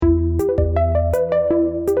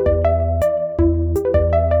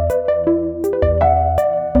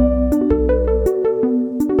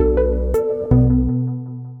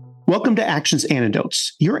Actions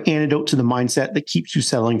Antidotes, your antidote to the mindset that keeps you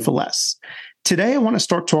settling for less. Today, I want to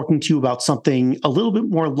start talking to you about something a little bit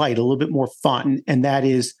more light, a little bit more fun, and that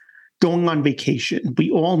is going on vacation. We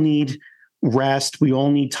all need rest. We all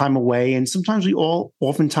need time away. And sometimes we all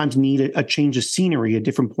oftentimes need a change of scenery, a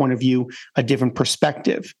different point of view, a different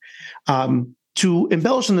perspective. To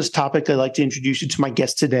embellish on this topic, I'd like to introduce you to my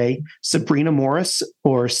guest today, Sabrina Morris,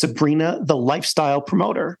 or Sabrina the Lifestyle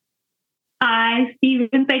Promoter. Hi,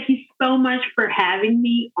 Stephen. Thank you so much for having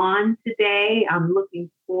me on today. I'm looking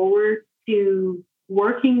forward to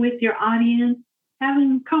working with your audience,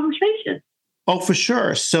 having conversations. Oh, for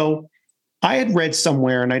sure. So I had read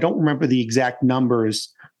somewhere, and I don't remember the exact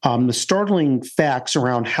numbers, the startling facts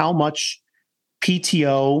around how much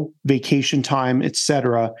PTO, vacation time, et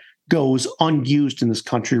cetera, goes unused in this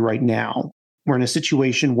country right now. We're in a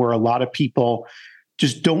situation where a lot of people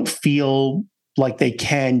just don't feel like they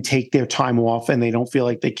can take their time off, and they don't feel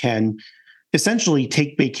like they can essentially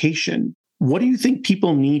take vacation. What do you think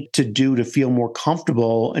people need to do to feel more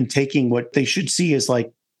comfortable and taking what they should see as like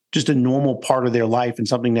just a normal part of their life and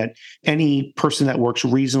something that any person that works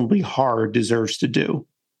reasonably hard deserves to do?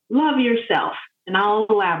 Love yourself. And I'll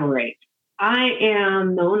elaborate. I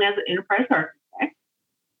am known as an enterprise architect.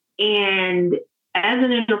 And as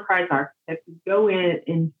an enterprise architect, we go in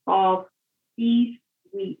and solve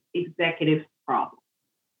C-suite executive problems.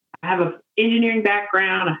 I have an engineering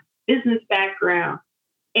background, a business background.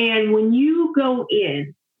 And when you go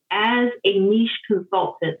in as a niche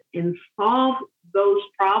consultant and solve those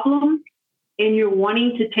problems, and you're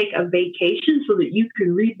wanting to take a vacation so that you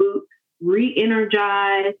can reboot,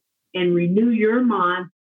 re-energize, and renew your mind,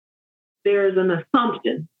 there's an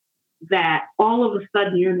assumption that all of a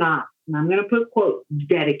sudden you're not, and I'm going to put quotes,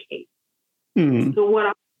 dedicated. So what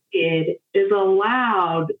I did is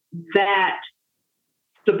allowed that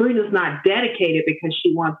Sabrina's not dedicated because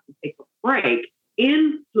she wants to take a break,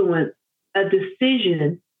 influence a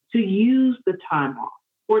decision to use the time off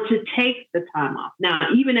or to take the time off. Now,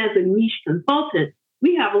 even as a niche consultant,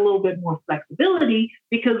 we have a little bit more flexibility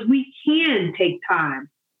because we can take time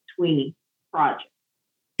between projects.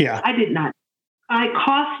 Yeah. I did not. I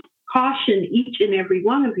caution each and every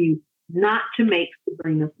one of you not to make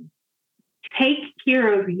Sabrina. Take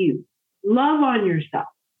care of you. Love on yourself.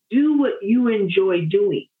 Do what you enjoy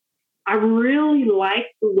doing. I really like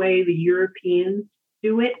the way the Europeans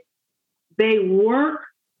do it. They work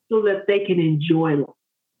so that they can enjoy life.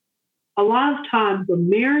 A lot of times,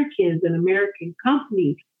 Americans and American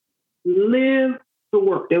companies live to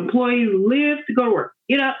work. The employees live to go to work.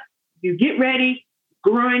 Get up, you get ready,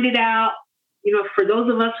 grind it out. You know, for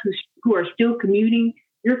those of us who are still commuting,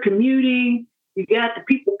 you're commuting. You got the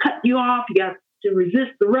people cutting you off. You got to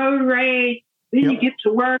resist the road rage. Then you get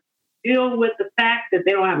to work, deal with the fact that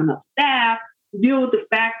they don't have enough staff, deal with the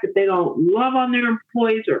fact that they don't love on their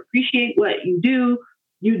employees or appreciate what you do.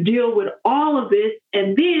 You deal with all of this,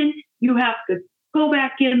 and then you have to go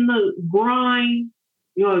back in the grind,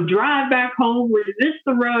 you know, drive back home, resist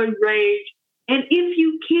the road rage. And if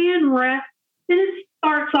you can rest, then it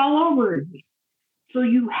starts all over again. So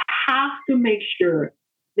you have to make sure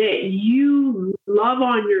that you love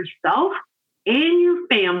on yourself and your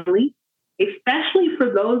family, especially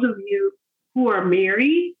for those of you who are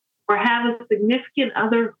married or have a significant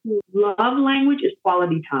other whose love language is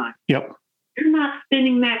quality time. Yep. You're not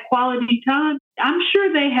spending that quality time. I'm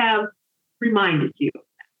sure they have reminded you.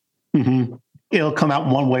 Mm-hmm. It'll come out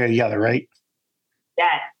one way or the other, right?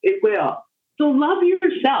 That it will. So love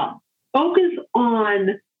yourself. Focus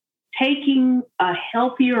on taking a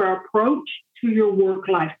healthier approach to your work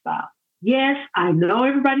lifestyle. Yes, I know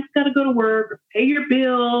everybody's got to go to work, pay your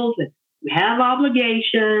bills, and you have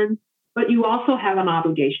obligations, but you also have an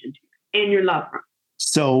obligation to you and your loved ones.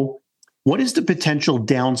 So what is the potential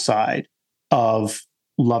downside of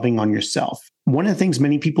loving on yourself? One of the things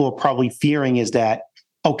many people are probably fearing is that,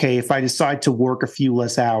 okay, if I decide to work a few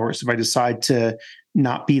less hours, if I decide to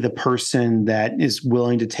not be the person that is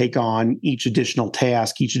willing to take on each additional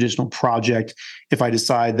task, each additional project, if I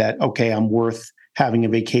decide that, okay, I'm worth having a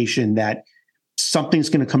vacation, that something's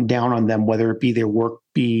going to come down on them, whether it be their work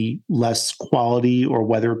be less quality or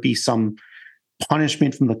whether it be some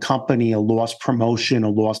punishment from the company, a lost promotion, a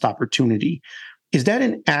lost opportunity. Is that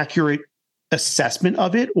an accurate assessment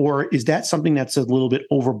of it, or is that something that's a little bit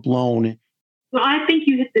overblown? Well, I think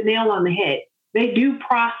you hit the nail on the head. They do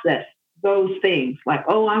process those things like,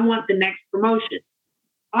 oh, I want the next promotion.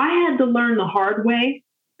 I had to learn the hard way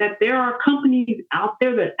that there are companies out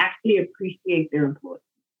there that actually appreciate their employees.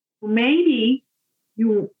 Maybe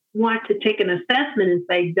you want to take an assessment and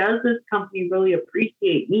say, does this company really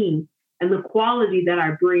appreciate me and the quality that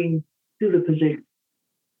I bring to the position?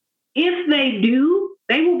 If they do,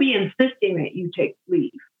 they will be insisting that you take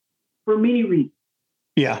leave for many reasons.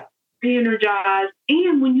 Yeah. Re-energize.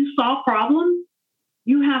 And when you solve problems,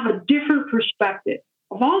 you have a different perspective.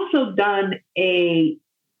 I've also done a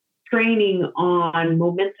training on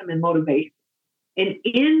momentum and motivation. And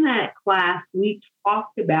in that class, we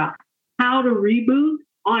talked about how to reboot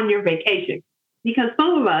on your vacation, because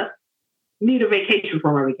some of us need a vacation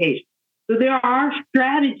from our vacation. So there are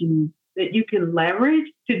strategies that you can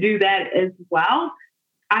leverage to do that as well.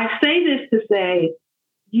 I say this to say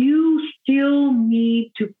you still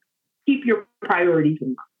need to keep your priorities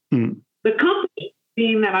in mind. The company,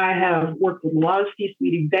 being that I have worked with a lot of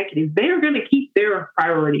C-suite executives, they are going to keep their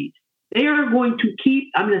priorities. They are going to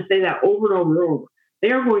keep, I'm going to say that over and over and over.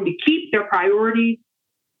 They are going to keep their priorities,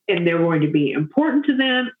 and they're going to be important to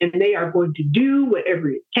them, and they are going to do whatever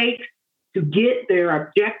it takes to get their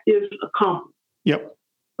objectives accomplished. Yep.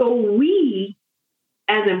 So we,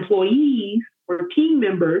 as employees or team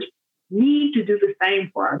members, need to do the same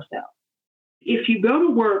for ourselves. If you go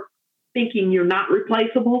to work thinking you're not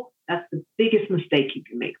replaceable, that's the biggest mistake you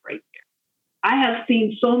can make right there. I have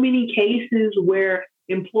seen so many cases where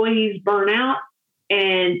employees burn out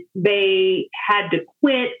and they had to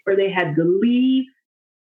quit or they had to leave.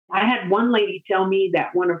 I had one lady tell me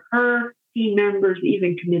that one of her team members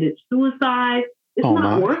even committed suicide. It's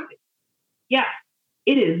not worth it. Yeah,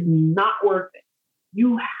 it is not worth it.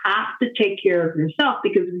 You have to take care of yourself,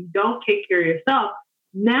 because if you don't take care of yourself,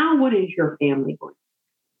 now what is your family going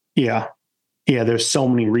to do? Yeah. Yeah, there's so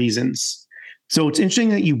many reasons. So it's interesting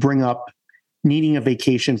that you bring up needing a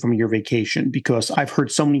vacation from your vacation, because I've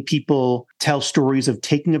heard so many people tell stories of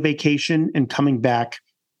taking a vacation and coming back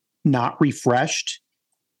not refreshed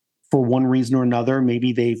for one reason or another.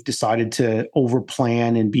 Maybe they've decided to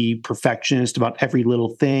overplan and be perfectionist about every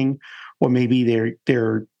little thing, or maybe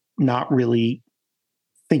they're not really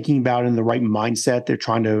thinking about it in the right mindset. They're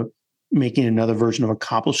trying to make it another version of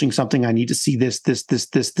accomplishing something. I need to see this,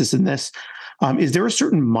 and this. Is there a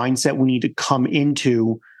certain mindset we need to come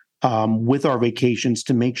into with our vacations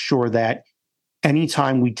to make sure that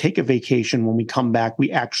anytime we take a vacation, when we come back,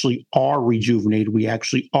 we actually are rejuvenated, we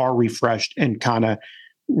actually are refreshed and kind of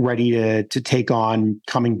ready to take on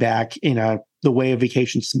coming back in the way a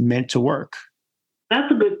vacation's meant to work?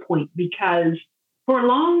 That's a good point, because for a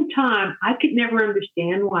long time, I could never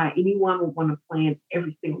understand why anyone would want to plan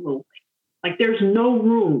every single little thing. Like, there's no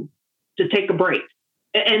room to take a break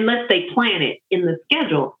unless they plan it in the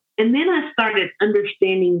schedule. And then I started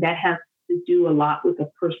understanding that has to do a lot with a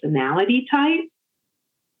personality type.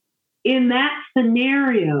 In that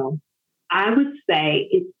scenario, I would say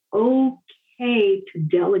it's okay to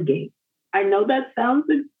delegate. I know that sounds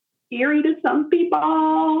scary to some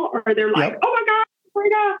people, or they're like, oh my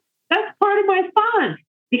God, that's part of my fun.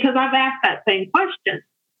 Because I've asked that same question.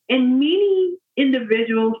 And many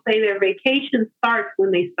individuals say their vacation starts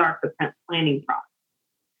when they start the planning process.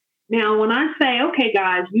 Now, when I say, okay,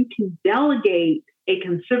 guys, you can delegate a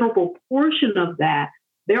considerable portion of that,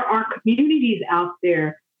 there are communities out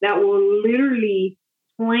there that will literally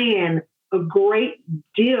plan a great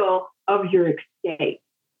deal of your escape.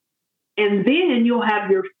 And then you'll have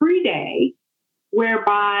your free day,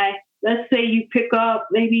 whereby, let's say you pick up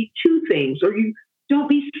maybe 2 things, or you don't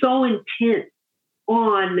be so intense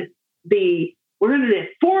on we're going to do it at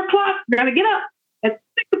 4 o'clock, we're going to get up. At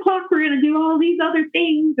 6 o'clock, we're going to do all these other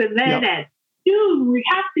things. And then at noon, we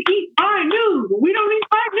have to eat by noon. We don't eat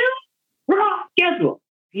by noon, we're off schedule.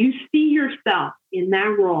 If you see yourself in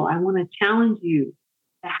that role, I want to challenge you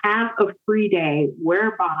to have a free day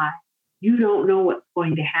whereby you don't know what's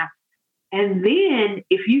going to happen. And then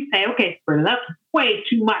if you say, okay, Sabrina, that's way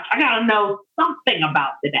too much, I got to know something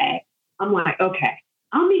about the day. I'm like, okay,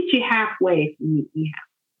 I'll meet you halfway if you meet me halfway.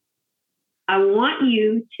 I want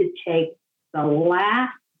you to take the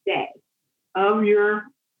last day of your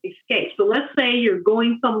escape. So let's say you're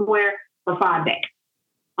going somewhere for 5 days.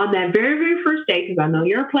 On that very, very first day, because I know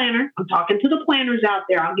you're a planner, I'm talking to the planners out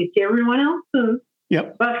there. I'll get to everyone else soon.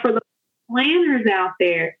 Yep. But for the planners out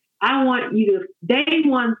there, I want you to, day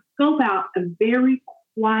one, scope out a very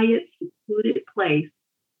quiet, secluded place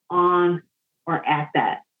on or at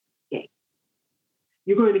that gate.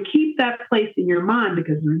 You're going to keep that place in your mind,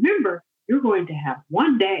 because remember, you're going to have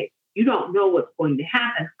 1 day. You don't know what's going to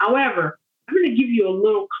happen. However, I'm going to give you a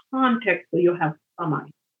little context so you'll have some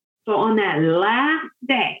idea. So on that last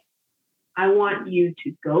day, I want you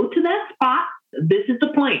to go to that spot. This is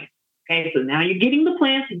the plan. Okay, so now you're getting the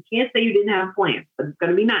plan, so you can't say you didn't have a plan, but it's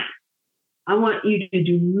going to be nice. I want you to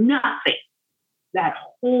do nothing that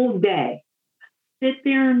whole day. Sit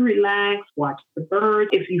there and relax, watch the birds.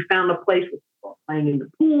 If you found a place with people playing in the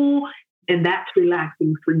pool, And that's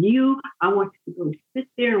relaxing. For you, I want you to go sit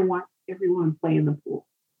there and watch everyone play in the pool.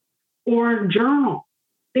 Or journal.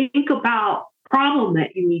 Think about a problem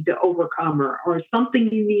that you need to overcome or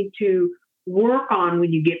something you need to work on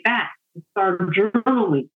when you get back. And start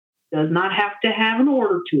journaling. Does not have to have an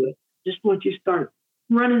order to it. Just want you to start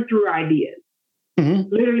running through ideas.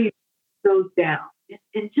 Literally those down.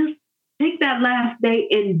 And just take that last day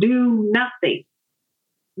and do nothing.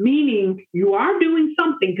 Meaning you are doing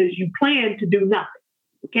something because you plan to do nothing.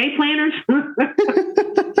 Okay, planners?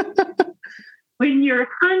 When you're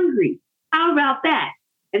hungry, how about that?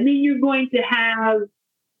 And then you're going to have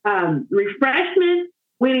refreshment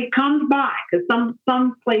when it comes by, because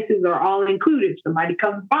some places are all included. Somebody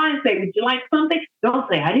comes by and say, would you like something? Don't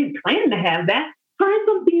say, I didn't plan to have that. Try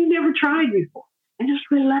something you never tried before. And just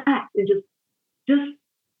relax and just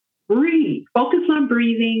breathe. Focus on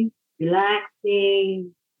breathing,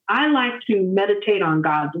 relaxing. I like to meditate on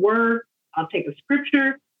God's word. I'll take a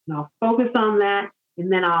scripture and I'll focus on that.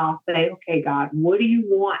 And then I'll say, okay, God, what do you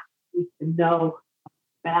want me to know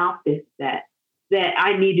about this that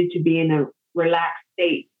I needed to be in a relaxed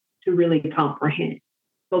state to really comprehend?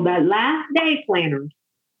 So that last day, planners,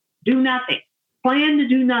 do nothing. Plan to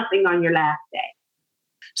do nothing on your last day.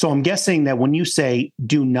 So I'm guessing that when you say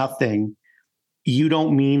do nothing, you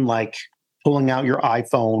don't mean like pulling out your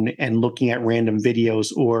iPhone and looking at random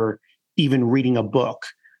videos or even reading a book.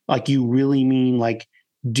 Like you really mean like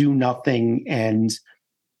do nothing and,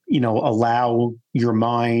 allow your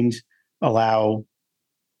mind, allow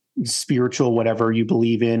spiritual, whatever you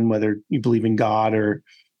believe in, whether you believe in God or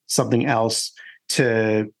something else,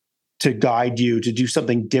 to guide you to do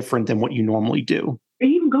something different than what you normally do. Or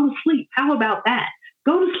even go to sleep. How about that?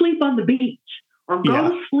 Go to sleep on the beach, or go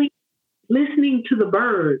to sleep listening to the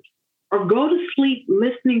birds, or go to sleep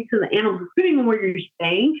listening to the animals, depending on where you're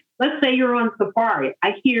staying. Let's say you're on safari.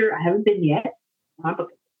 I haven't been yet,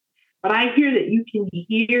 but I hear that you can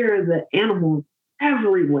hear the animals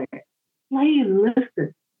everywhere. Play and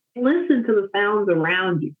listen. Listen to the sounds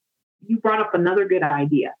around you. You brought up another good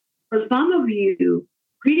idea. For some of you,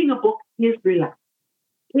 reading a book is relaxing.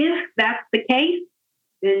 If that's the case,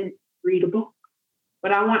 then read a book.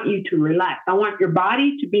 But I want you to relax. I want your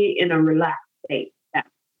body to be in a relaxed state.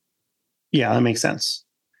 Yeah, that makes sense.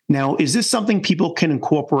 Now, is this something people can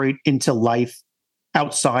incorporate into life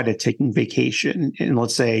outside of taking vacation? And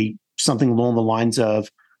let's say something along the lines of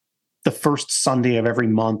the first Sunday of every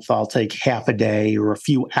month, I'll take half a day or a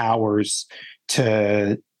few hours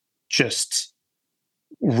to just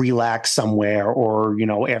relax somewhere, or,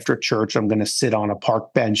 after church, I'm going to sit on a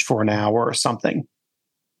park bench for an hour or something.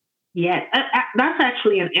 Yeah, that's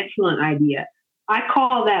actually an excellent idea. I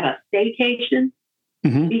call that a staycation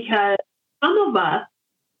because some of us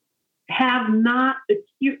have not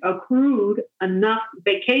accrued enough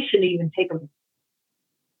vacation to even take a vacation.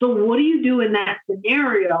 So what do you do in that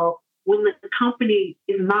scenario when the company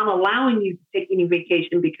is not allowing you to take any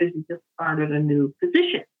vacation because you just started a new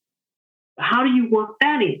position? How do you work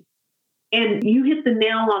that in? And you hit the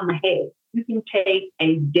nail on the head. You can take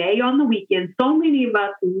a day on the weekend. So many of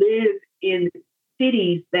us live in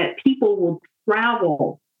cities that people will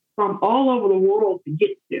travel from all over the world to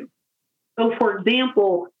get to. So, for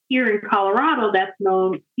example, here in Colorado, that's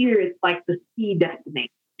known here, it's like the ski destination.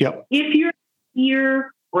 Yep. If you're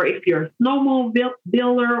here, or if you're a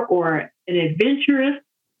snowmobiler or an adventurist,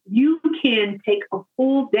 you can take a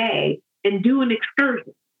full day and do an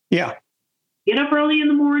excursion. Yeah. Get up early in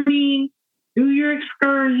the morning, do your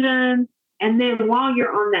excursion, and then while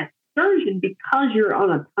you're on that excursion, because you're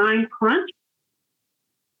on a time crunch,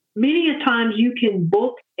 many a times you can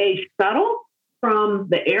book a shuttle from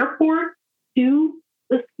the airport to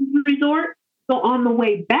the ski resort. So on the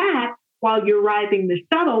way back, while you're riding the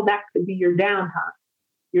shuttle, that could be your downtime.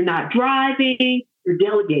 You're not driving, you're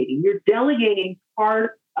delegating. You're delegating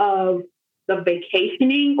part of the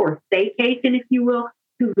vacationing or staycation, if you will,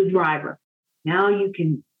 to the driver. Now you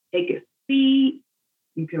can take a seat,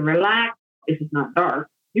 you can relax if it's not dark.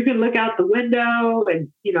 You can look out the window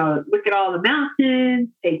and, look at all the mountains,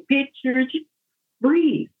 take pictures, just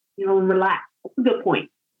breathe, and relax. That's a good point.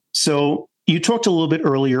 So you talked a little bit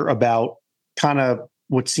earlier about kind of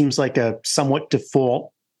what seems like a somewhat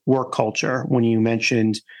default work culture when you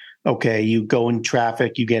mentioned, okay, you go in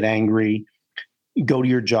traffic, you get angry, you go to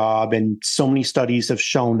your job, and so many studies have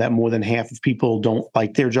shown that more than half of people don't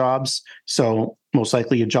like their jobs. So most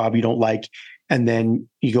likely a job you don't like. And then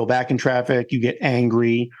you go back in traffic, you get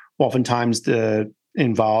angry. Oftentimes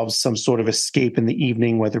involves some sort of escape in the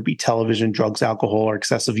evening, whether it be television, drugs, alcohol, or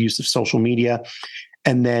excessive use of social media,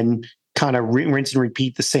 and then kind of rinse and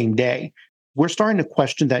repeat the same day. We're starting to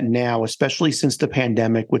question that now, especially since the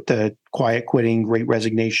pandemic with the quiet quitting, great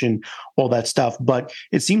resignation, all that stuff. But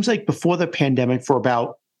it seems like before the pandemic, for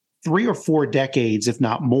about 3 or 4 decades, if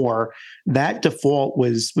not more, that default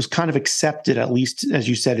was kind of accepted, at least, as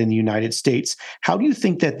you said, in the United States. How do you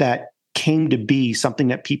think that came to be something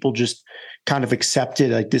that people just kind of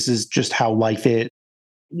accepted, like this is just how life is?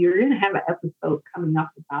 You're going to have an episode coming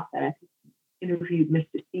up about that. I interviewed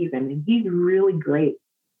Mr. Steven, and he's really great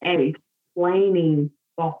at explaining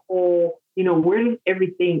the whole, where does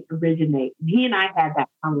everything originate? And he and I had that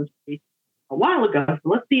conversation a while ago. So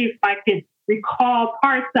let's see if I can recall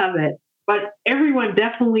parts of it. But everyone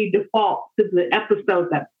definitely defaults to the episode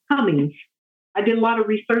that's coming. I did a lot of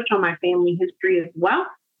research on my family history as well.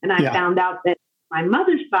 And I found out that my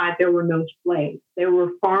mother's side, there were no slaves. There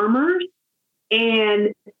were farmers.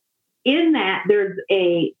 And in that, there's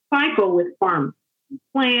a cycle with farmers. You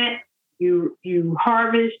plant, you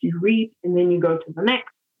harvest, you reap, and then you go to the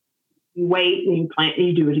next. You wait and you plant and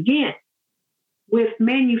you do it again. With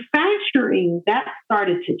manufacturing, that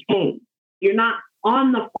started to change. You're not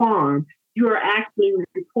on the farm. You are actually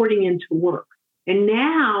reporting into work. And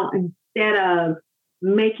now, instead of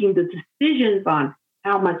making the decisions on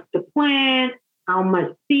how much to plant, how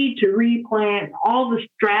much seed to replant, all the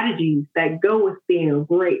strategies that go with being a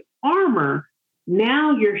great farmer,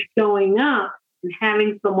 now you're showing up and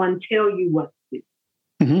having someone tell you what to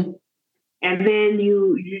do. Mm-hmm. And then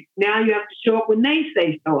you now you have to show up when they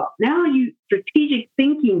say show up. Now strategic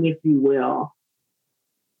thinking, if you will,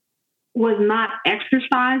 was not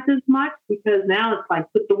exercised as much, because now it's like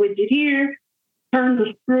put the widget here, turn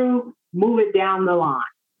the screw, move it down the line,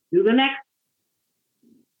 do the next.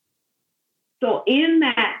 So in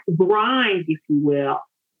that grind, if you will,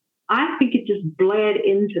 I think it just bled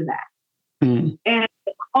into that. Mm. And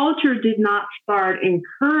the culture did not start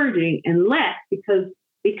encouraging unless, because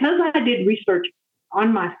I did research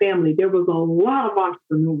on my family, there was a lot of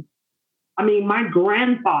entrepreneurs. I mean, my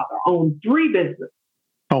grandfather owned 3 businesses.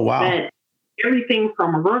 Oh, wow. Everything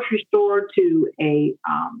from a grocery store to a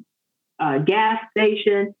gas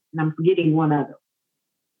station, and I'm forgetting one other.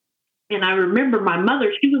 And I remember my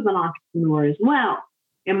mother, she was an entrepreneur as well.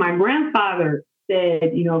 And my grandfather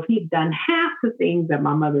said, if he'd done half the things that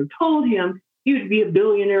my mother told him, he would be a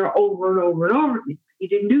billionaire over and over and over again. He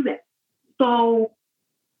didn't do that. So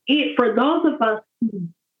for those of us who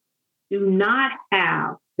do not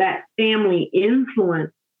have that family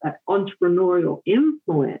influence, that entrepreneurial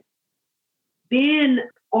influence, then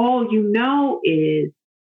all you know is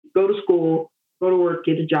go to school, go to work,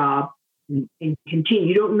 get a job, and continue.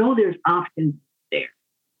 You don't know there's options there.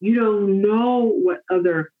 You don't know what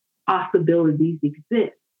other possibilities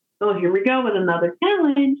exist. So here we go with another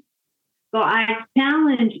challenge. So I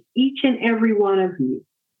challenge each and every one of you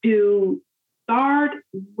to start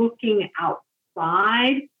looking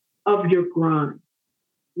outside of your grind.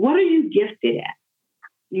 What are you gifted at?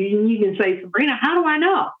 You can say, Sabrina, how do I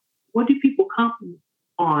know? What do people compliment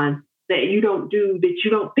on that you don't do, that you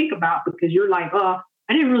don't think about because you're like, I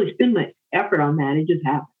didn't really spend much effort on that. It just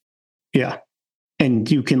happened. Yeah. And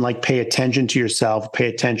you can pay attention to yourself, pay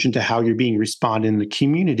attention to how you're being responded in the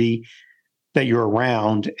community that you're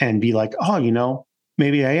around, and be like,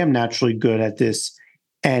 maybe I am naturally good at this.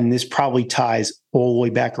 And this probably ties all the way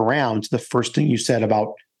back around to the first thing you said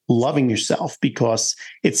about loving yourself, because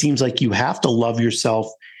it seems like you have to love yourself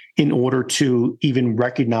in order to even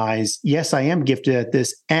recognize, yes, I am gifted at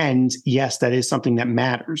this. And yes, that is something that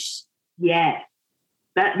matters. Yes,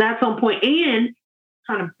 that's on point. And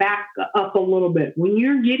kind of back up a little bit. When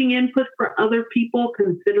you're getting input for other people,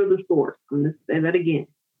 consider the source. I'm going to say that again.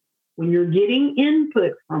 When you're getting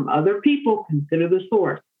input from other people, consider the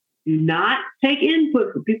source. Do not take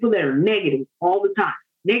input from people that are negative all the time.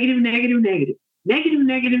 Negative, negative, negative. Negative,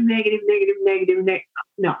 negative, negative, negative, negative, negative.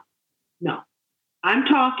 No. I'm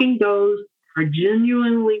talking those are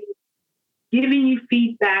genuinely giving you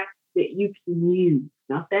feedback that you can use,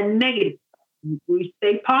 not that negative. We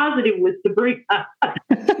stay positive with Sabrina.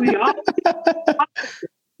 We all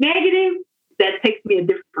negative, that takes me a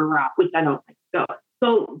different route, which I don't think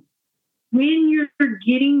so. When you're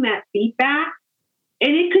getting that feedback,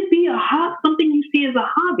 and it could be something you see as a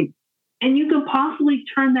hobby, and you can possibly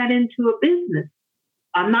turn that into a business.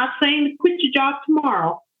 I'm not saying to quit your job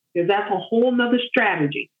tomorrow, because that's a whole nother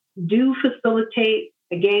strategy. Do facilitate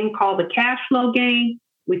a game called the cash flow game,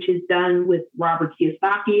 which is done with Robert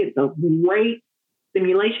Kiyosaki. It's a great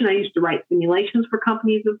simulation. I used to write simulations for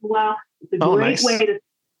companies as well. It's a great way to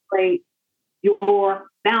simulate your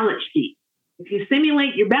balance sheet. If you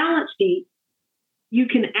simulate your balance sheet, you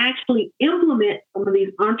can actually implement some of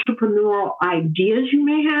these entrepreneurial ideas you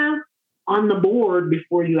may have on the board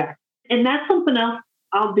before you act. And that's something else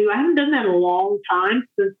I'll do. I haven't done that in a long time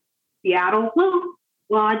since Seattle.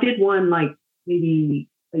 Well, I did one like maybe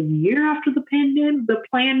a year after the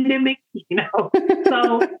pandemic,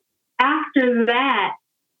 So after that,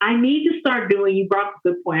 I need to start doing, you brought up a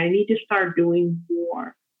good point, I need to start doing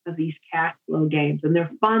more of these cash flow games. And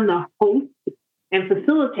they're fun to host and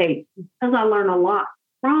facilitate because I learn a lot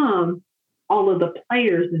from all of the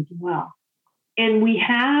players as well. And we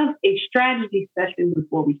have a strategy session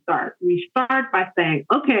before we start. We start by saying,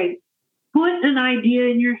 okay, put an idea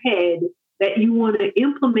in your head that you want to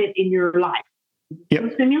implement in your life.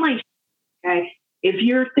 Yep. Simulation. Okay. If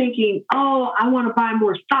you're thinking, oh, I want to buy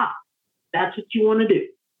more stock, that's what you want to do.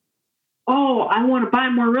 Oh, I want to buy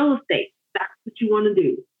more real estate. That's what you want to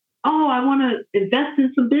do. Oh, I want to invest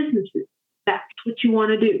in some businesses. That's what you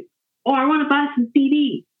want to do. Oh, I want to buy some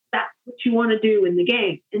CDs. That's what you want to do in the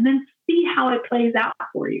game. And then see how it plays out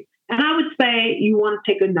for you. And I would say you want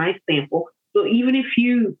to take a nice sample. So even if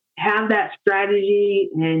you have that strategy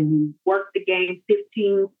and you work the game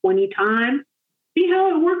 15, 20 times, see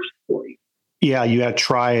how it works for you. Yeah, you got to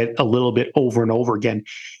try it a little bit over and over again.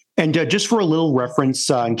 And just for a little reference,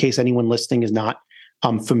 in case anyone listening is not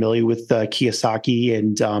familiar with Kiyosaki,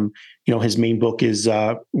 and his main book is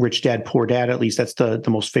Rich Dad, Poor Dad. At least that's the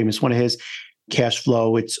most famous one of his. Cash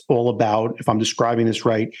flow. It's all about, if I'm describing this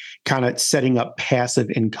right, kind of setting up passive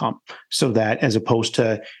income so that as opposed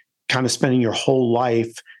to kind of spending your whole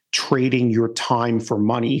life trading your time for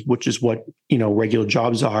money, which is what, regular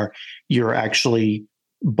jobs are, you're actually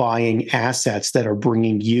buying assets that are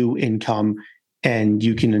bringing you income and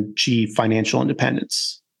you can achieve financial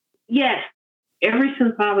independence. Yes. Ever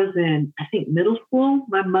since I was in, I think, middle school,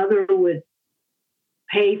 my mother would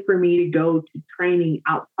pay for me to go to training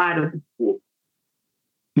outside of the school.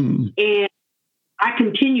 And I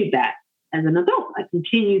continued that as an adult. I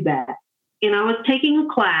continued that. And I was taking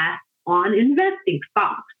a class on investing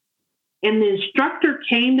stocks. And the instructor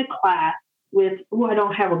came to class with, I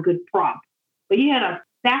don't have a good prop, but he had a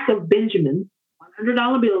stack of Benjamins,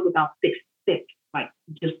 $100 bills about 6 thick, like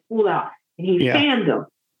just pulled out. And he fanned them.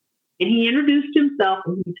 And he introduced himself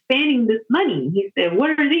and he's fanning this money. He said,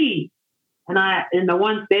 "What are these?" And the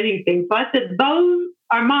one said anything. So I said, "Those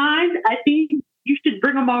are mine. I think you should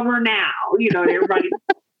bring them over now," to everybody.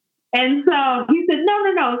 And so he said,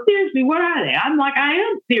 no, seriously, what are they? I'm like, I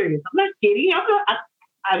am serious. I'm not kidding.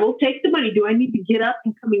 I will take the money. Do I need to get up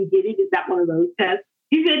and come and get it? Is that one of those tests?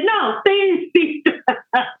 He said, no, stay in your seat.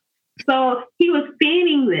 So he was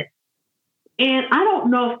fanning this. And I don't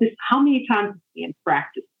know how many times he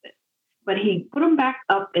practiced it, but he put them back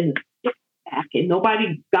up in the stick stack and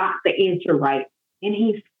nobody got the answer right. And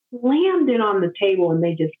he slammed it on the table and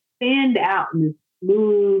they just fanned out in this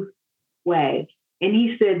smooth way. And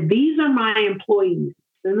he said, "These are my employees.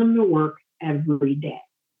 Send them to work every day."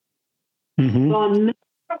 Mm-hmm. So another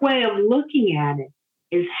way of looking at it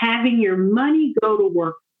is having your money go to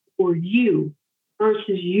work for you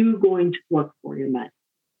versus you going to work for your money.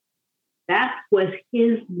 That's what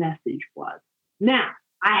his message was. Now,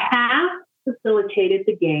 I have facilitated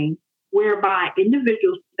the game whereby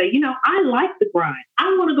individuals say, I like the grind.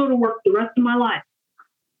 I want to go to work the rest of my life.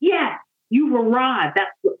 Yeah, you've arrived.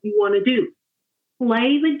 That's what you want to do.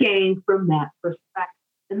 Play the game from that perspective.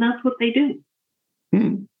 And that's what they do.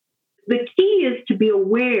 The key is to be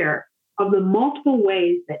aware of the multiple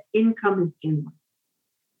ways that income is generated.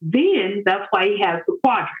 Then that's why he has the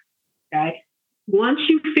quadrant. Okay. Once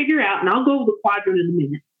you figure out, and I'll go over the quadrant in a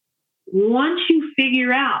minute. Once you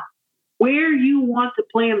figure out where you want to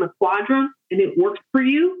play in the quadrant and it works for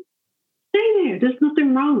you, stay there. There's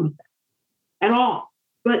nothing wrong with that at all.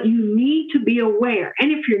 But you need to be aware.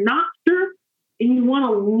 And if you're not sure and you want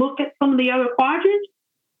to look at some of the other quadrants,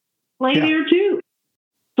 play there too.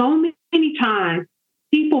 So many times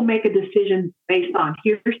people make a decision based on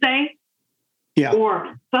hearsay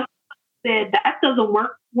or someone said that doesn't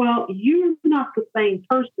work. Well, you're not the same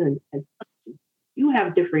person as us. You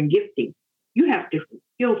have different gifting. You have different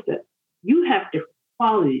skill sets. You have different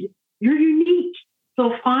qualities. You're unique.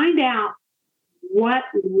 So find out what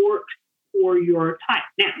works for your type.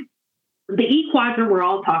 Now, the E quadrant we're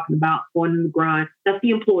all talking about, going in the grind, that's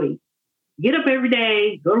the employee. Get up every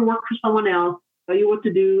day, go to work for someone else, tell you what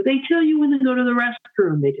to do. They tell you when to go to the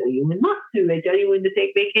restroom. They tell you when not to. They tell you when to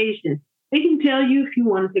take vacation. They can tell you if you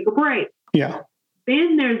want to take a break. Yeah.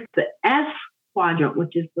 Then there's the S quadrant,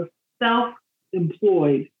 which is the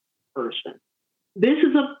self-employed person. This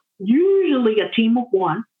is usually a team of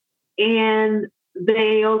one, and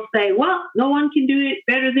they'll say, well, no one can do it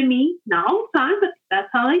better than me. Not all the time, but that's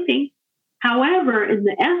how they think. However, in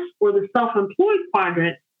the S or the self-employed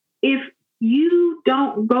quadrant, if you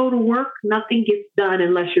don't go to work, nothing gets done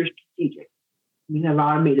unless you're strategic. You have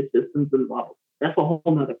automated systems involved. That's a whole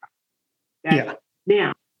nother. Okay? Yeah.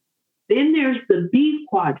 Now, then there's the B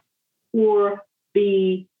quadrant for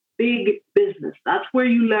the big business. That's where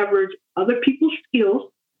you leverage other people's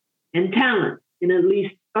skills and talent in at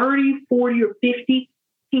least 30, 40, or 50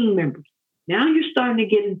 team members. Now you're starting to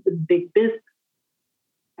get into the big business.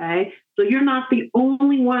 Okay? So you're not the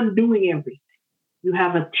only one doing everything. You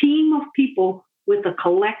have a team of people with a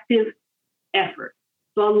collective effort.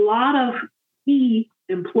 So a lot of key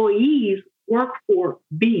employees work for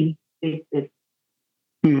B big business.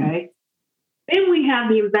 Okay? Then we have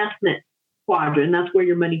the investment quadrant. That's where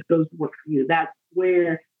your money goes to work for you. That's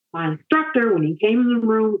where my instructor, when he came in the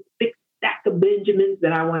room with a big stack of Benjamins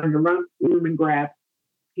that I wanted to run the room and grab,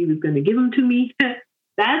 he was going to give them to me.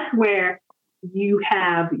 That's where you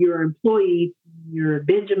have your employees, your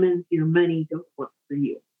Benjamins, your money go work for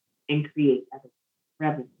you and create that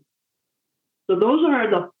revenue. So those are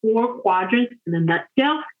the 4 quadrants in a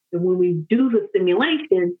nutshell. And when we do the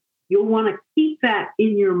simulation, you'll want to keep that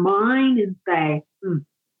in your mind and say,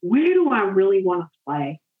 where do I really want to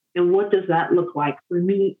play? And what does that look like for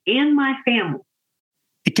me and my family?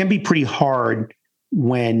 It can be pretty hard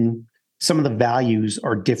when some of the values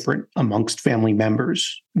are different amongst family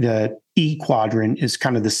members. The E quadrant is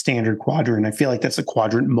kind of the standard quadrant. I feel like that's a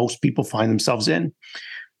quadrant most people find themselves in.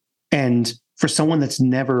 And for someone that's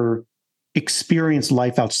never experienced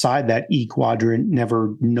life outside that E quadrant,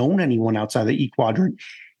 never known anyone outside the E quadrant,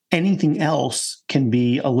 anything else can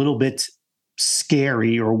be a little bit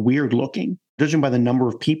scary or weird looking. Judging by the number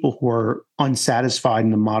of people who are unsatisfied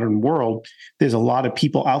in the modern world, there's a lot of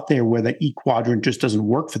people out there where the E quadrant just doesn't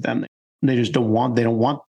work for them. They just don't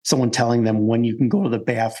want someone telling them when you can go to the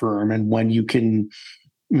bathroom and when you can,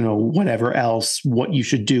 whatever else, what you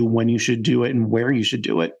should do, when you should do it, and where you should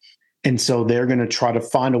do it. And so they're going to try to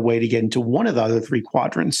find a way to get into one of the other 3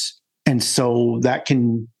 quadrants. And so that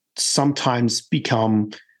can sometimes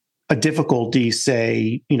become a difficulty,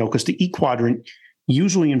 say, because the E quadrant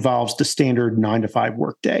usually involves the standard 9-to-5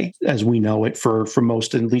 workday, as we know it for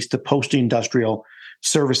most, at least the post-industrial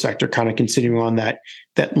service sector, kind of continuing on that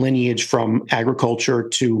lineage from agriculture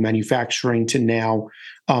to manufacturing to now,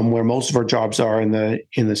 where most of our jobs are in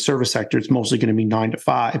the service sector. It's mostly going to be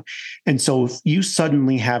 9-to-5. And so if you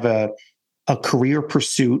suddenly have a career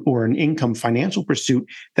pursuit or an income financial pursuit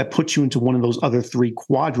that puts you into one of those other 3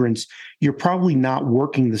 quadrants, you're probably not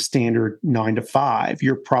working the standard 9-to-5.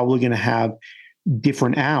 You're probably going to have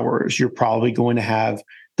different hours. You're probably going to have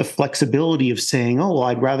the flexibility of saying, oh,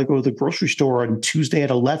 I'd rather go to the grocery store on Tuesday at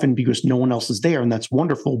 11 because no one else is there. And that's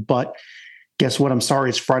wonderful. But guess what? I'm sorry,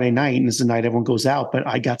 it's Friday night and it's the night everyone goes out, but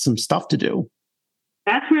I got some stuff to do.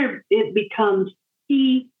 That's where it becomes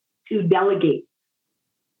key to delegate.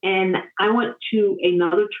 And I went to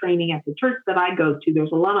another training at the church that I go to.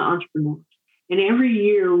 There's a lot of entrepreneurs. And every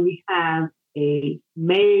year we have a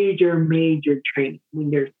major training. When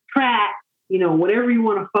there's track, whatever you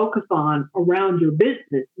want to focus on around your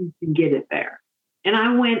business, you can get it there. And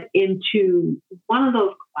I went into one of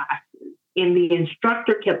those classes and the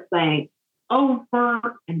instructor kept saying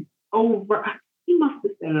over and over. He must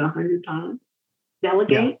have said it 100 times.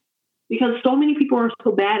 Delegate. Because so many people are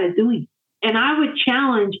so bad at doing it. And I would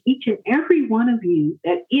challenge each and every one of you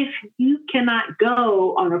that if you cannot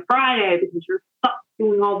go on a Friday because you're stuck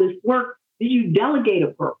doing all this work, did you delegate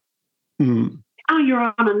a work? Now you're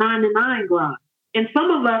on a 9-to-9 grind. And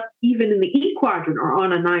some of us, even in the E quadrant, are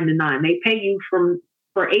on a 9-to-9. They pay you for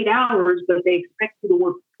 8 hours, but they expect you to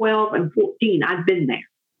work 12 and 14. I've been there.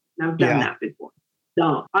 And I've done that before.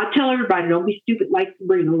 So I tell everybody, don't be stupid like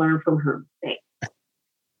Sabrina, learn from her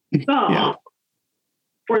mistakes. So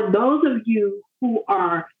for those of you who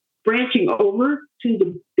are branching over to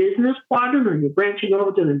the business quadrant or you're branching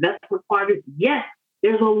over to the investment quadrant, yes,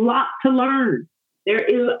 there's a lot to learn. There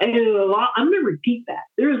is a lot. I'm going to repeat that.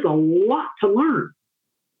 There is a lot to learn.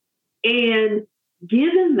 And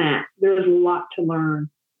given that there's a lot to learn,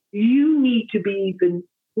 you need to be even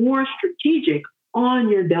more strategic on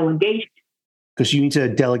your delegation. Because you need to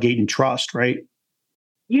delegate and trust, right?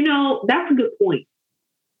 That's a good point.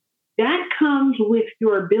 That comes with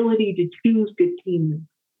your ability to choose good team members.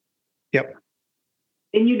 Yep.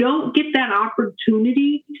 And you don't get that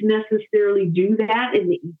opportunity to necessarily do that in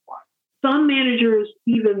the E-quadrant. Some managers,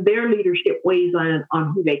 even their leadership weighs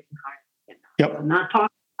on who they can hire. Yep. I'm not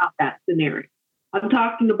talking about that scenario. I'm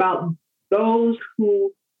talking about those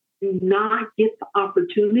who do not get the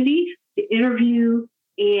opportunity to interview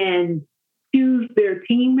and choose their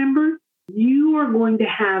team members. You are going to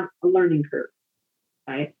have a learning curve,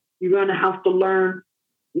 right? You're going to have to learn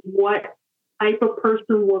what type of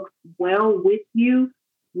person works well with you,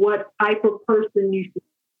 what type of person you should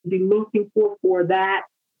be looking for that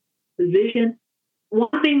position.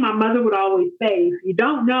 One thing my mother would always say, if you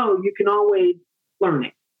don't know, you can always learn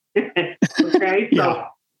it. Okay? Yeah.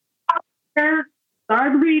 So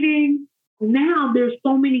start reading. Now there's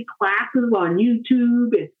so many classes on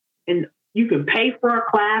YouTube and you can pay for a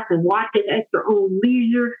class and watch it at your own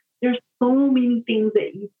leisure. There's so many things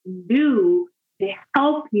that you can do to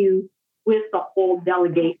help you with the whole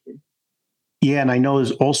delegation. Yeah. And I know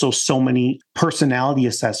there's also so many personality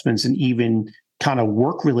assessments and even kind of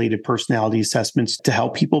work-related personality assessments to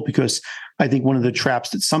help people, because I think one of the traps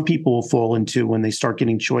that some people will fall into when they start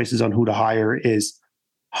getting choices on who to hire is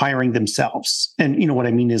hiring themselves. And you know what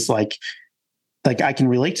I mean is like I can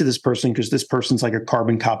relate to this person because this person's like a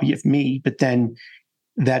carbon copy of me, but then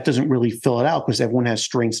that doesn't really fill it out because everyone has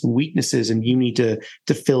strengths and weaknesses, and you need to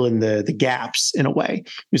fill in the gaps in a way.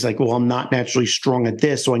 It's like, well, I'm not naturally strong at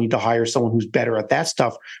this, so I need to hire someone who's better at that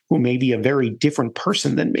stuff, who may be a very different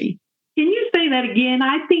person than me. Can you say that again?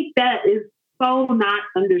 I think that is so not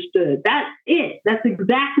understood. That's it. That's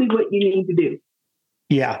exactly what you need to do.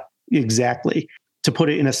 Yeah, exactly. To put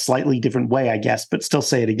it in a slightly different way, I guess, but still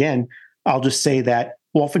say it again, I'll just say that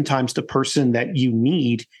oftentimes the person that you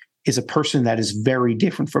need is a person that is very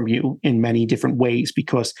different from you in many different ways,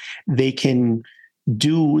 because they can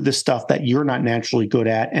do the stuff that you're not naturally good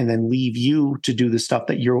at and then leave you to do the stuff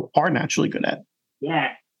that you are naturally good at.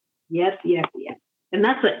 Yes. And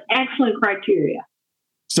that's an excellent criteria.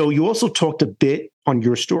 So you also talked a bit on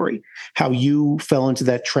your story, how you fell into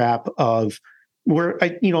that trap of where,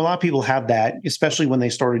 a lot of people have that, especially when they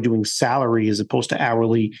started doing salary as opposed to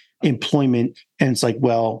hourly employment. And it's like,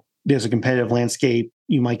 well, there's a competitive landscape.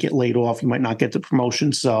 You might get laid off. You might not get the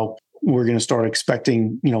promotion. So we're going to start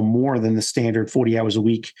expecting, more than the standard 40 hours a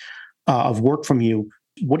week of work from you.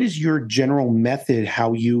 What is your general method,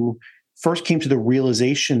 how you first came to the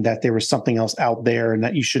realization that there was something else out there and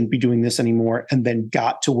that you shouldn't be doing this anymore, and then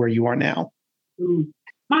got to where you are now?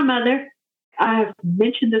 My mother, I've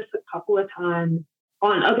mentioned this a couple of times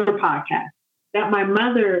on other podcasts, that my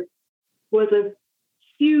mother was a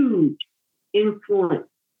huge influence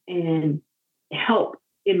and help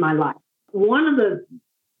in my life. One of the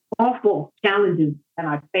awful challenges that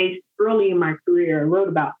I faced early in my career, I wrote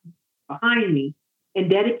about behind me and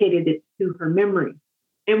dedicated it to her memory.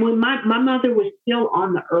 And when my mother was still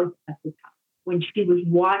on the earth at the time, when she was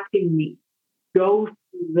watching me go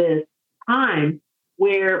through this time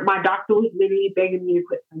where my doctor was literally begging me to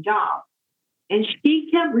quit my job. And she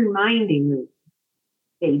kept reminding me,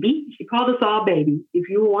 baby, she called us all baby. If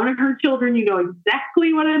you were one of her children, you know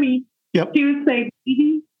exactly what I mean. Yep. She would say,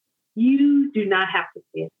 baby, you do not have to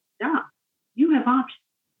quit a job. You have options.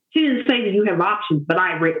 She didn't say that you have options, but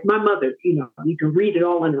I read, my mother, you can read it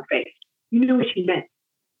all in her face. You know what she meant.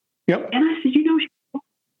 Yep. And I said,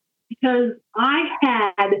 because I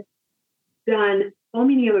had done so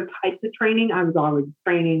many other types of training. I was already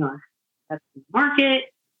training on the market.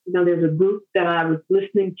 There's a group that I was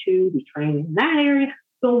listening to, the training in that area.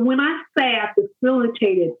 So when I say I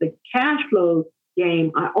facilitated the cash flow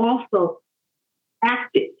game, I also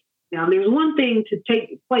acted. Now, there's one thing to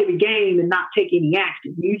play the game and not take any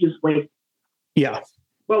action. You just wait. Yeah.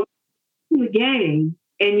 Well, the game,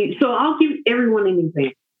 so I'll give everyone an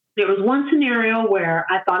example. There was one scenario where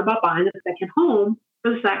I thought about buying a second home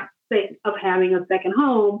for the sake of having a second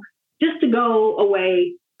home, just to go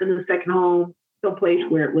away in the second home to a place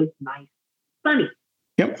where it was nice, sunny.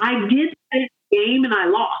 Yep. I did play the game and I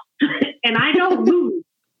lost. And I don't lose.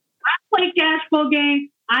 I play cash flow game,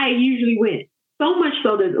 I usually win. So much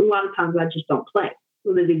so that a lot of times I just don't play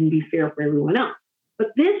so that it can be fair for everyone else. But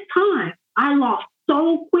this time I lost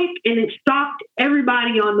so quick and it shocked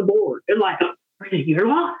everybody on the board. They're like, oh, you're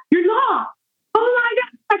lost. You're lost. Oh my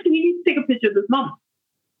God. Actually, you need to take a picture of this moment.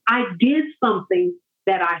 I did something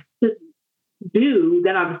that I couldn't do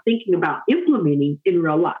that I was thinking about implementing in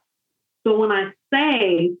real life. So when I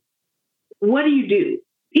say, what do?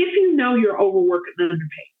 If you know you're overworked and underpaid,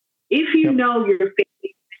 if you know you're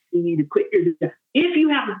facing, you need to quit your job. If you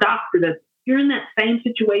have a doctor that you're in that same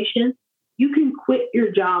situation, you can quit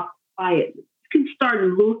your job quietly. You can start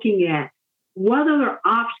looking at what other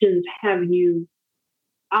options have you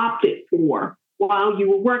opted for while you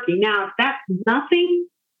were working. Now, if that's nothing,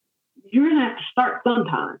 you're going to have to start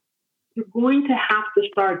sometime. You're going to have to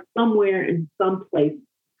start somewhere in some place.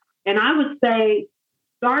 And I would say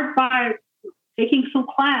start by taking some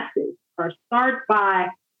classes, or start by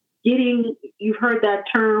getting, you've heard that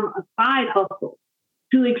term, a side hustle,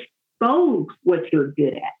 to expose what you're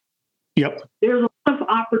good at. Yep. There's a lot of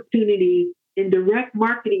opportunity in direct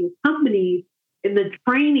marketing companies, and the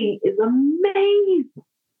training is amazing.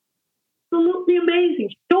 Absolutely amazing.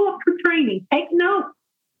 Show up for training. Take notes.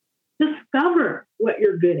 Discover what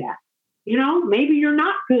you're good at. Maybe you're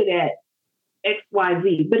not good at X, Y,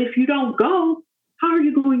 Z, but if you don't go, how are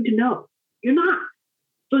you going to know? You're not.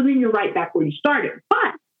 So then you're right back where you started.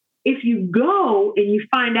 But if you go and you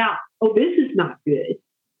find out, oh, this is not good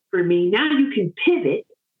for me, now you can pivot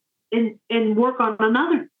and work on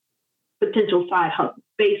another potential side hustle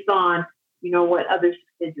based on, what others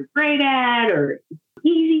said you're great at, or it's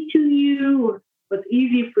easy to you, or what's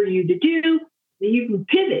easy for you to do. Then you can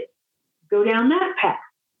pivot, go down that path.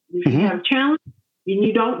 If you have a challenge and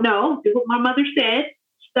you don't know, do what my mother said,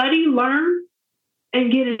 study, learn,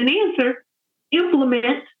 and get an answer,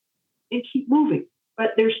 implement, and keep moving.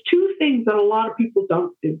 But there's two things that a lot of people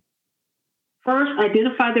don't do. First,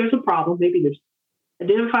 identify there's a problem.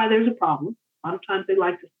 Identify there's a problem. A lot of times they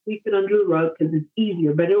like to sweep it under the rug because it's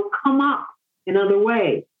easier, but it'll come up in other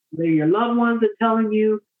ways. Whether your loved ones are telling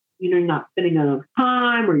you, you're not spending enough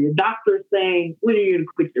time, or your doctor is saying, when are you going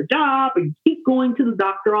to quit your job? Or you keep going to the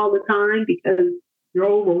doctor all the time because you're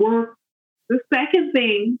overworked. The second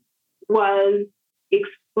thing was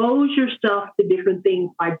expose yourself to different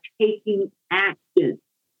things by taking action.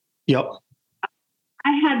 Yep.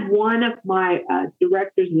 I had one of my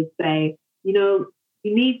directors would say, you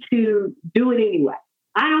need to do it anyway.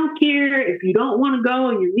 I don't care if you don't want to go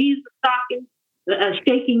and your knees are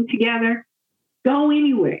shaking together. Go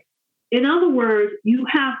anyway. In other words, you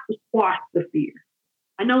have to squash the fear.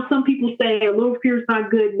 I know some people say a little fear is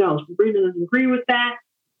not good. No, Sabrina doesn't agree with that.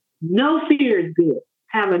 No fear is good.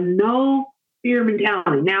 Have a no fear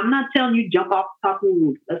mentality. Now, I'm not telling you jump off the top of the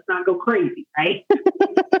roof. Let's not go crazy, right?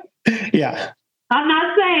 Yeah. I'm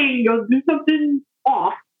not saying go do something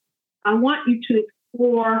off. I want you to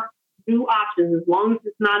explore new options as long as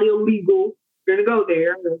it's not illegal. You're going to go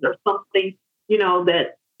there. There's something, that's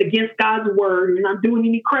against God's word. You're not doing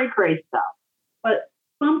any cray-cray stuff. But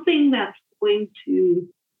something that's going to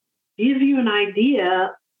give you an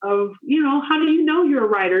idea of, how do you know you're a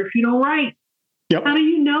writer if you don't write? Yep. How do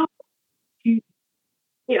you know you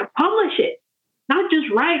publish it? Not just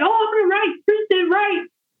write, I'm going to write, print it, write.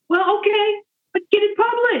 Well, okay, but get it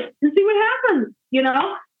published and see what happens,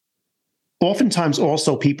 Oftentimes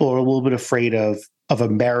also people are a little bit afraid of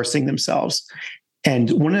embarrassing themselves.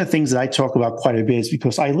 And one of the things that I talk about quite a bit is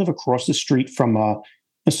because I live across the street from a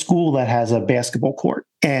school that has a basketball court.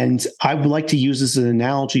 And I would like to use this as an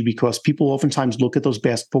analogy because people oftentimes look at those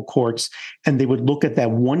basketball courts and they would look at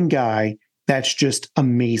that one guy that's just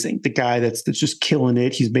amazing. The guy that's just killing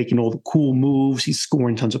it. He's making all the cool moves. He's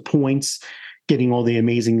scoring tons of points, getting all the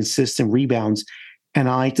amazing assists and rebounds. And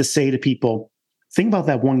I like to say to people, think about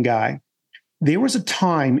that one guy. There was a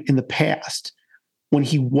time in the past when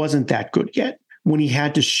he wasn't that good yet, when he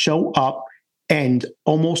had to show up and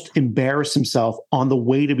almost embarrass himself on the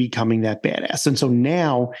way to becoming that badass. And so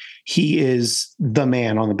now he is the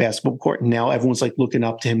man on the basketball court. Now everyone's like looking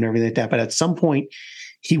up to him and everything like that. But at some point,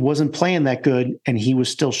 he wasn't playing that good and he was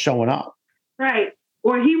still showing up. Right.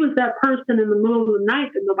 Or he was that person in the middle of the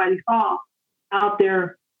night that nobody saw out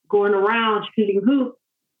there going around shooting hoops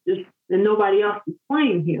and nobody else is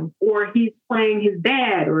playing him. Or he's playing his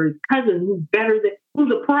dad or his cousin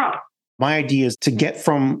who's a pro. My idea is to get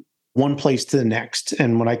from one place to the next.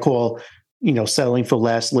 And what I call, settling for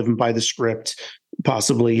less, living by the script,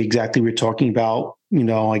 possibly exactly what you're talking about.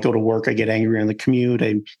 I go to work, I get angry on the commute.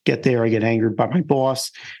 I get there, I get angered by my boss.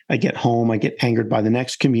 I get home, I get angered by the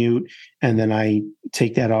next commute. And then I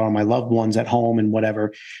take that out on my loved ones at home and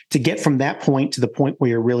whatever. To get from that point to the point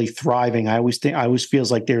where you're really thriving, I always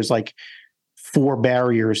feels like there's like 4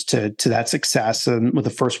 barriers to that success. And with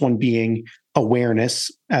the first one being awareness,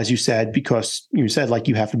 as you said, because you said like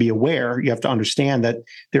you have to be aware, you have to understand that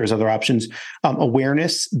there's other options.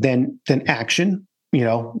 Awareness, then action.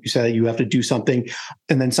 You said that you have to do something,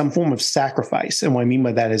 and then some form of sacrifice. And what I mean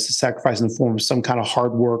by that is a sacrifice in the form of some kind of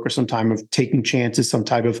hard work or some time of taking chances, some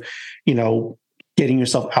type of, getting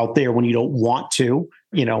yourself out there when you don't want to,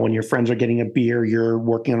 when your friends are getting a beer, you're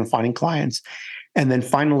working on finding clients. And then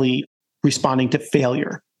finally, responding to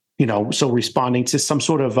failure, so responding to some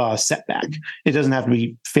sort of setback. It doesn't have to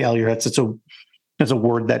be failure. That's a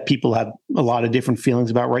word that people have a lot of different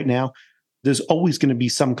feelings about right now. There's always going to be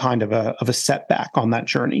some kind of a setback on that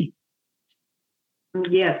journey.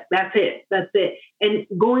 Yes, that's it. And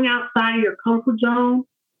going outside of your comfort zone,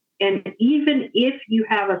 and even if you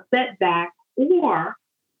have a setback or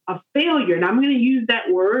a failure, and I'm going to use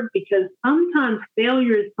that word because sometimes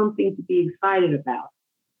failure is something to be excited about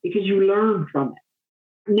because you learn from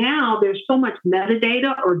it. Now there's so much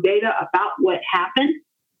metadata or data about what happened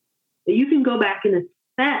that you can go back and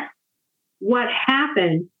assess what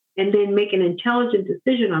happened and then make an intelligent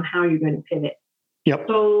decision on how you're going to pivot. Yep.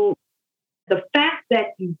 So The fact that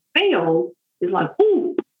you failed is like,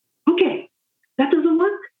 oh, okay, that doesn't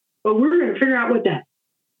work, but we're going to figure out what does.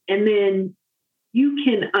 And then you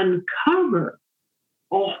can uncover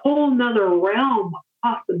a whole nother realm of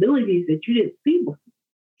possibilities that you didn't see before.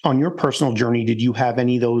 On your personal journey, did you have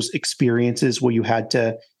any of those experiences where you had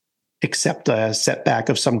to accept a setback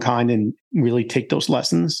of some kind and really take those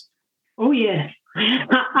lessons? Oh, yes.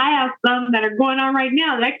 I have some that are going on right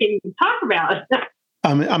now that I can't even talk about.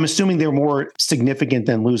 I'm assuming they're more significant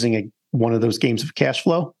than losing one of those games of cash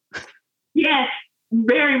flow? Yes,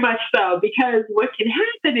 very much so. Because what can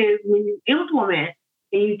happen is when you implement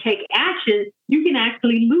and you take action, you can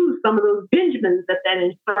actually lose some of those Benjamins that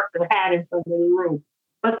instructor had in front of the room.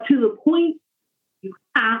 But to the point, you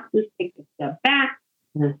have to take a step back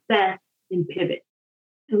and assess and pivot.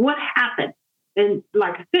 And what happened? And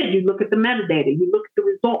like I said, you look at the metadata, you look at the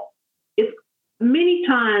results. It's many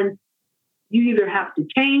times you either have to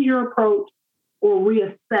change your approach or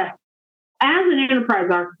reassess. As an enterprise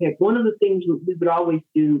architect, one of the things we would always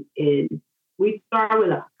do is we start with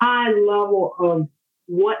a high level of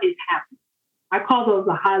what is happening. I call those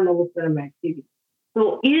a high level set of activities.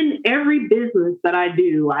 So in every business that I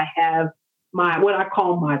do, I have what I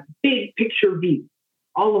call my big picture view,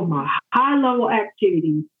 all of my high level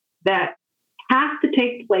activities that have to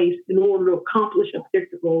take place in order to accomplish a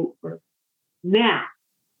particular goal. Now,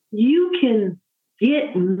 you can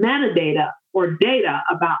get metadata or data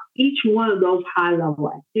about each one of those high level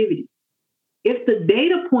activities. If the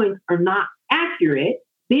data points are not accurate,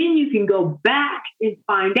 then you can go back and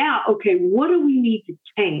find out, okay, what do we need to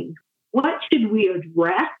change? What should we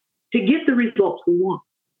address to get the results we want?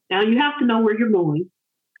 Now, you have to know where you're going.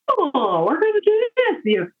 Oh, we're going to do this.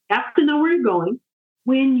 You have to know where you're going.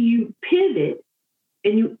 When you pivot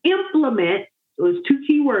and you implement, so it's two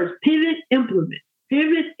key words, pivot, implement.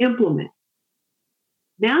 Pivot, implement.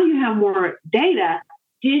 Now you have more data.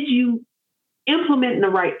 Did you implement in the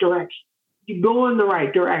right direction? Did you go in the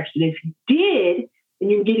right direction? If you did,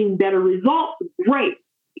 and you're getting better results, great.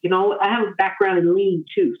 You know, I have a background in lean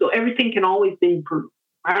too, so everything can always be improved.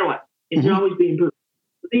 Right away, it can always be improved.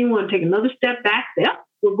 But then you want to take another step back. Say, oh,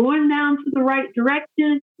 we're going down to the right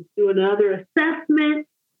direction. Let's do another assessment.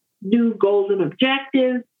 New goals and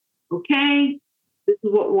objectives. Okay, this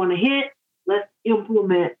is what we want to hit. Let's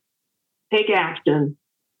implement. Take action.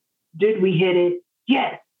 Did we hit it?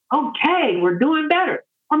 Yes. Okay, we're doing better.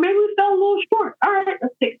 Or maybe we fell a little short. All right,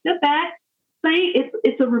 let's take a step back.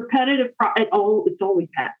 It's a repetitive process. It's always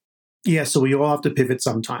that. Yeah, so we all have to pivot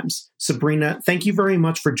sometimes. Sabrina, thank you very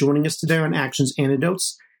much for joining us today on Actions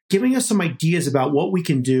Antidotes, giving us some ideas about what we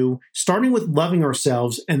can do, starting with loving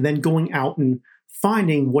ourselves and then going out and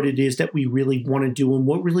finding what it is that we really want to do and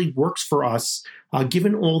what really works for us,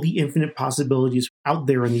 given all the infinite possibilities out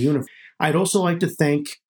there in the universe. I'd also like to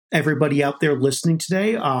thank everybody out there listening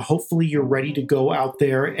today. Hopefully you're ready to go out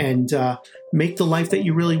there and make the life that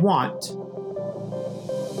you really want.